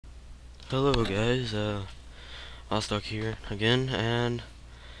Hello guys, AusDogAoD here again, and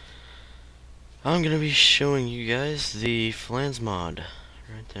I'm gonna be showing you guys the Flans mod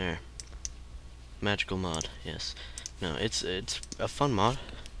right there. Magical mod, yes. No, it's a fun mod.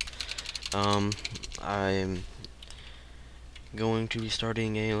 I'm going to be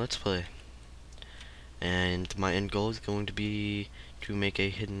starting a Let's Play, and my end goal is going to be to make a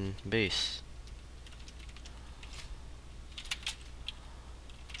hidden base.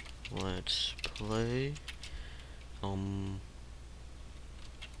 Let's play.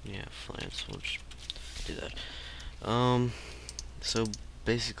 Yeah, Flans. We'll just do that. So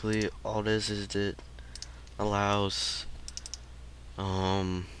basically, all it is it allows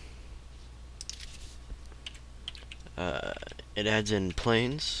um uh it adds in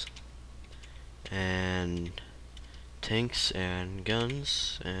planes and tanks and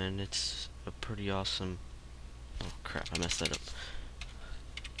guns, and it's a pretty awesome. Oh crap, I messed that up.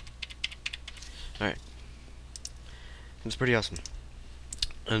 Alright, it's pretty awesome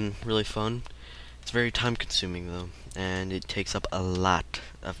and really fun. It's very time consuming though, and it takes up a lot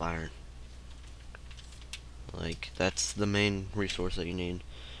of iron. Like, that's the main resource that you need.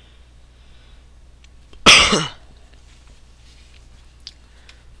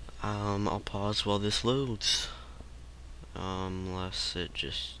 I'll pause while this loads. Unless it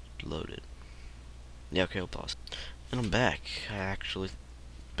just loaded. Yeah, okay, I'll pause. And I'm back. I actually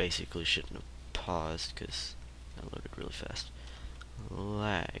basically shouldn't have paused because I loaded really fast.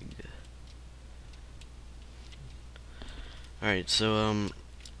 Lag. Alright, so,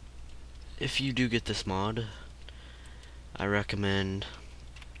 if you do get this mod, I recommend,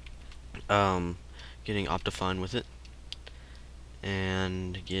 getting Optifine with it.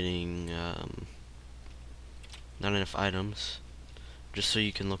 And getting, not enough items. Just so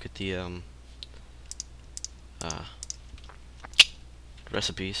you can look at the,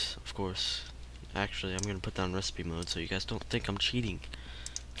 recipes, of course. Actually, I'm gonna put down recipe mode so you guys don't think I'm cheating.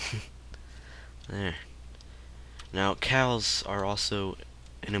 There. Now, cows are also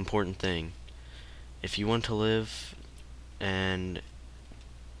an important thing. If you want to live and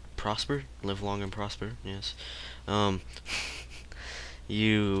prosper, live long and prosper, yes,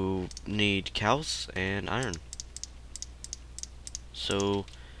 you need cows and iron. So,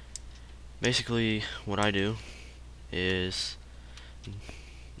 basically, what I do is,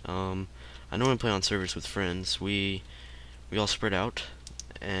 I normally play on servers with friends. We all spread out,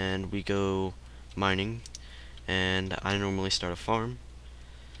 and we go mining, and I normally start a farm.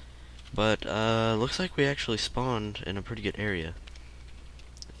 But, looks like we actually spawned in a pretty good area.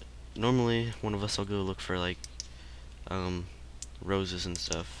 Normally, one of us will go look for, like, roses and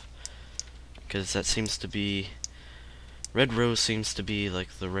stuff. Because that seems to be... Red rose seems to be,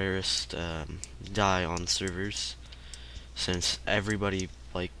 like, the rarest, dye on servers. Since everybody,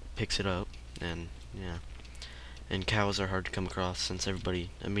 like, picks it up, and, yeah. And cows are hard to come across since everybody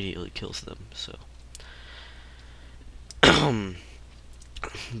immediately kills them, so...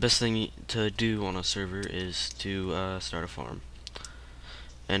 Best thing to do on a server is to start a farm.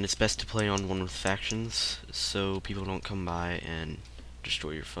 And it's best to play on one with factions so people don't come by and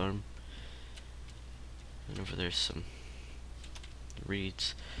destroy your farm. And over there's some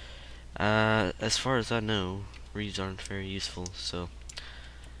reeds. As far as I know, reeds aren't very useful, so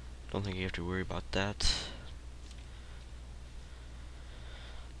don't think you have to worry about that.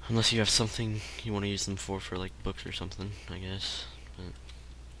 Unless you have something you want to use them for like books or something, I guess. But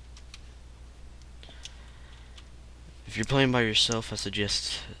if you're playing by yourself, I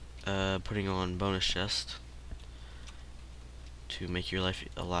suggest putting on bonus chest to make your life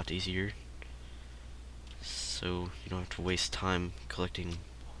a lot easier, so you don't have to waste time collecting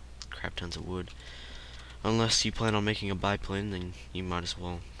crap tons of wood. Unless you plan on making a biplane, then you might as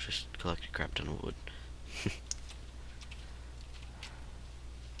well just collect a crap ton of wood.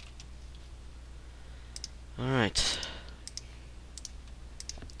 Alright.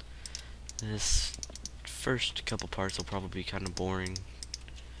 This first couple parts will probably be kind of boring.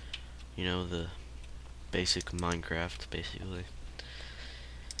 You know, the basic Minecraft, basically.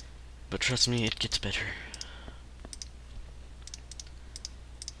 But trust me, it gets better.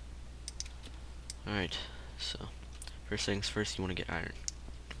 Alright, so first things first, you want to get iron.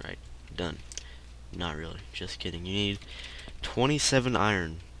 Right, done. Not really, just kidding. You need 27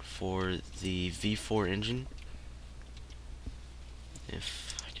 iron for the V4 engine.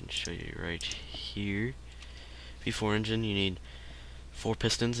 If I can show you right here. V4 engine, you need 4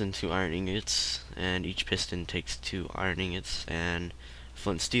 pistons and 2 iron ingots, and each piston takes 2 iron ingots and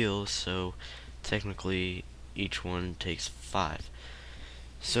flint steel, so technically each one takes 5.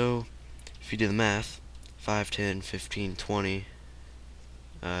 So if you do the math, 5, 10, 15, 20,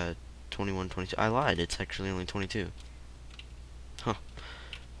 21, 22. I lied. It's actually only 22. Huh.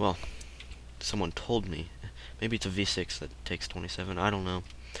 Well, someone told me. Maybe it's a V6 that takes 27. I don't know.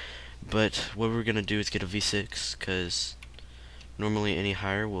 But what we're gonna do is get a V6, because normally any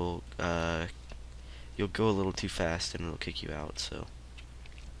higher will, you'll go a little too fast and it'll kick you out, so.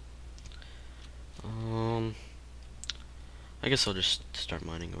 I guess I'll just start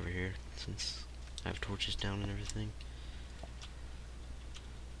mining over here, since I have torches down and everything.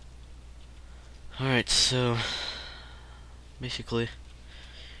 Alright, so basically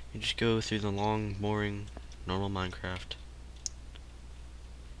you just go through the long, boring, normal Minecraft.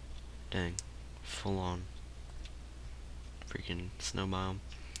 Dang, full on freaking snow biome.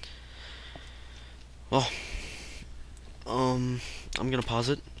 Well, I'm gonna pause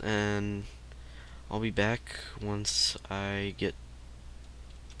it and I'll be back once I get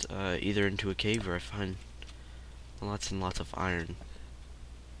either into a cave or I find lots and lots of iron.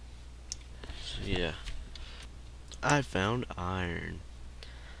 So yeah, I found iron,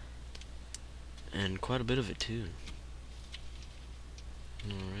 and quite a bit of it too.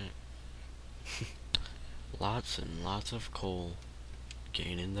 Alright. Lots and lots of coal.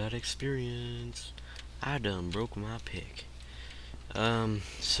 Gaining that experience. I done broke my pick.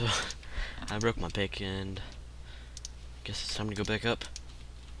 So I broke my pick and guess it's time to go back up.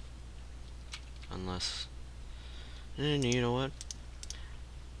 Unless, and you know what?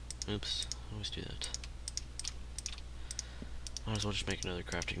 Oops, I always do that. Might as well just make another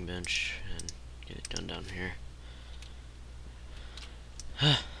crafting bench and get it done down here.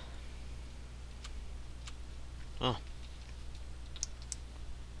 Oh.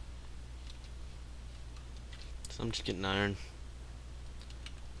 So I'm just getting iron.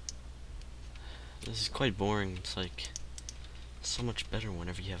 This is quite boring. It's like so much better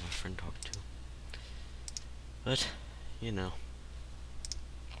whenever you have a friend to talk to. But, you know.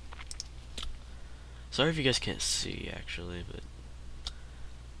 Sorry if you guys can't see, actually, but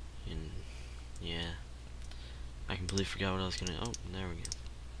yeah. I completely forgot what I was gonna. Oh, there we go.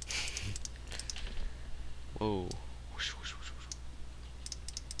 Whoa.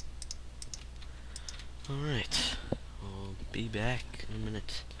 Alright. I'll be back in a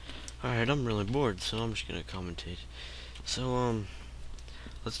minute. Alright, I'm really bored, so I'm just gonna commentate. So,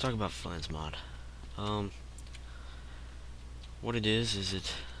 let's talk about Flans mod. What it is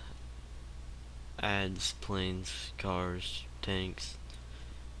it adds planes, cars, tanks,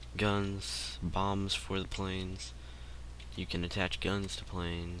 guns, bombs for the planes. You can attach guns to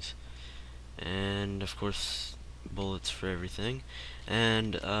planes, and of course bullets for everything.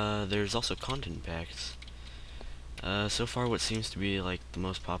 And there's also content packs. So far what seems to be like the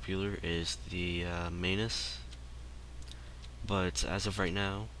most popular is the Manus, but as of right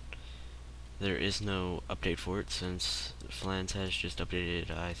now there is no update for it, since Flans has just updated,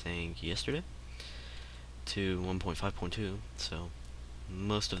 I think, yesterday to 1.5.2, so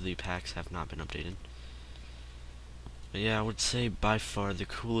most of the packs have not been updated. But yeah, I would say by far the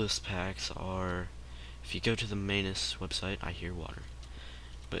coolest packs are, if you go to the Manus website, I hear water.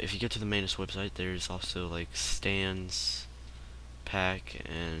 But if you go to the Manus website, there's also like Stan's pack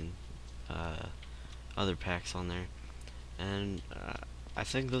and other packs on there, and I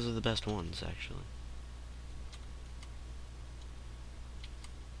think those are the best ones, actually.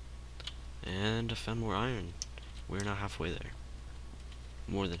 And I found more iron. We're now halfway there.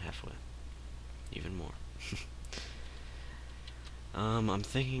 More than halfway. Even more. I'm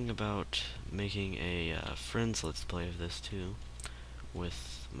thinking about making a friends let's play of this too,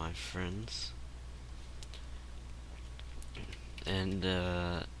 with my friends. And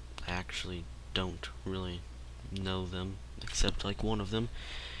I actually don't really know them, except like one of them.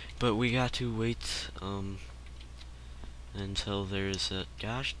 But we got to wait until there's a,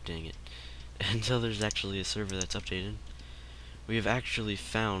 gosh dang it, until there's actually a server that's updated. We have actually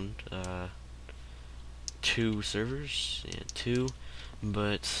found 2 servers, yeah, 2,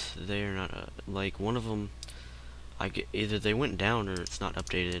 but they are not like one of them. Either they went down or it's not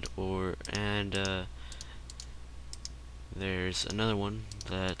updated, or there's another one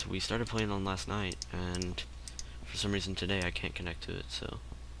that we started playing on last night, and for some reason today I can't connect to it, so.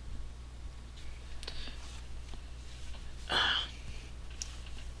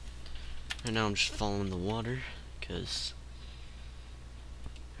 Right now I'm just following the water, because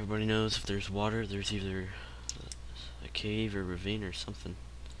everybody knows if there's water, there's either a cave or ravine or something.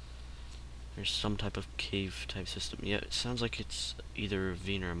 There's some type of cave type system. Yeah, it sounds like it's either a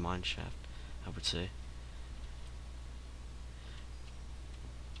ravine or a mine shaft, I would say.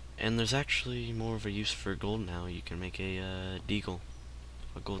 And there's actually more of a use for gold now. You can make a deagle,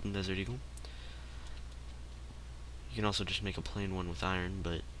 a golden desert eagle. You can also just make a plain one with iron,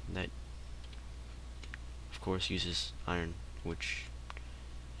 but that of course uses iron, which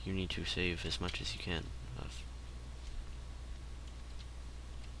you need to save as much as you can of.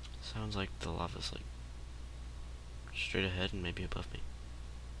 Sounds like the lava's like straight ahead and maybe above me.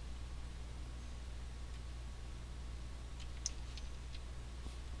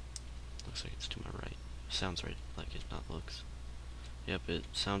 Looks like it's to my right. Sounds right, like it, not looks. Yep, it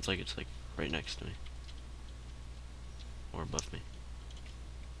sounds like it's like right next to me. Or above me.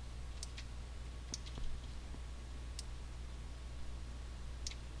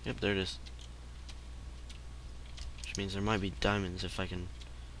 Yep, there it is. Which means there might be diamonds if I can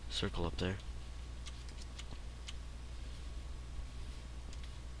circle up there.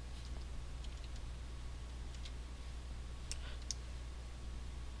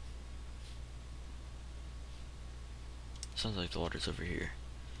 Sounds like the water's over here.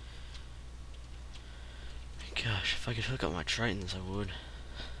 Gosh, if I could hook up my tritons, I would.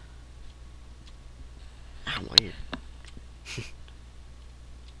 Ow, my ear.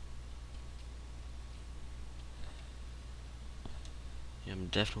 Yeah, I'm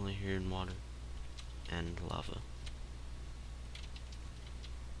definitely hearing water and lava.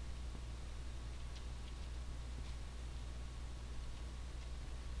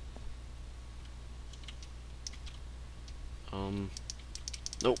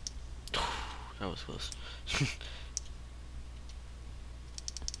 Nope. That was close.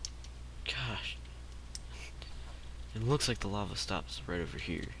 Gosh. It looks like the lava stops right over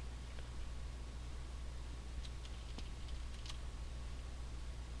here.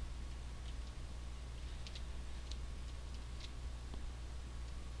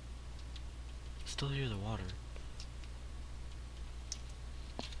 Still hear the water.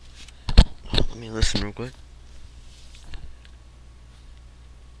 Let me listen real quick.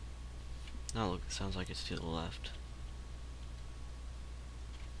 Now look, it sounds like it's to the left.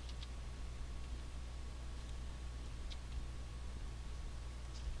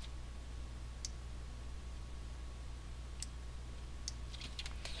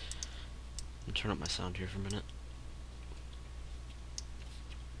 Let me turn up my sound here for a minute.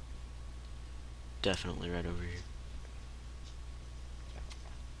 Definitely right over here.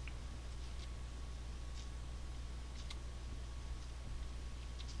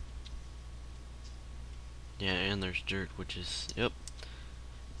 Yeah, and there's dirt, which is, yep,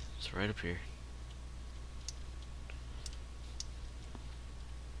 it's right up here.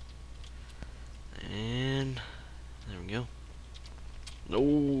 And there we go.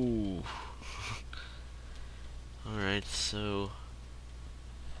 No. Alright, so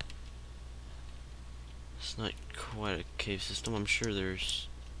it's not quite a cave system. I'm sure there's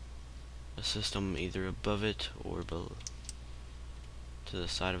a system either above it or below, to the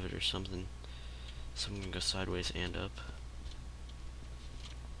side of it or something. So I'm gonna go sideways and up.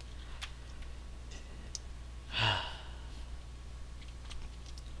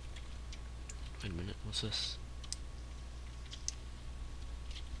 Wait a minute, what's this?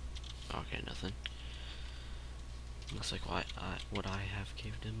 Okay, nothing. Looks like what I have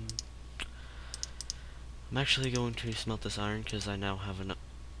caved in. I'm actually going to smelt this iron because I now have enough.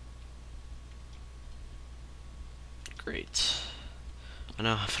 Great. I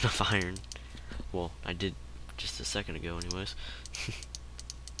now have enough iron. Well, I did just a second ago anyways. I'm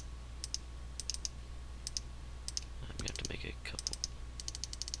gonna have to make a couple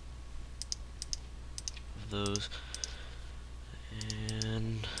of those.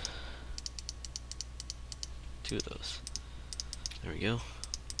 And 2 of those. There we go.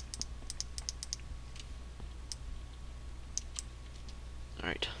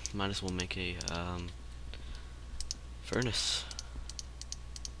 Alright, might as well make a furnace.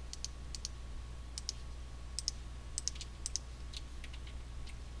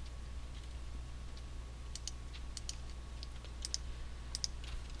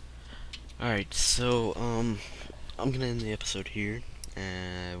 Alright, so I'm gonna end the episode here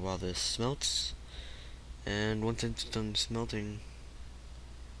while this smelts, and once it's done smelting,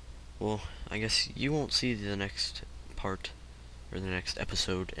 well, I guess you won't see the next part or the next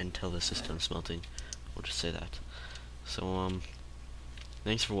episode until this is done smelting. We'll just say that. So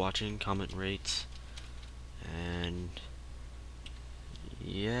thanks for watching, comment, rate, and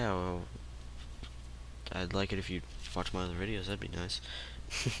yeah, well, I'd like it if you'd watch my other videos, that'd be nice.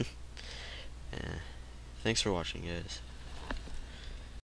 Thanks for watching, guys.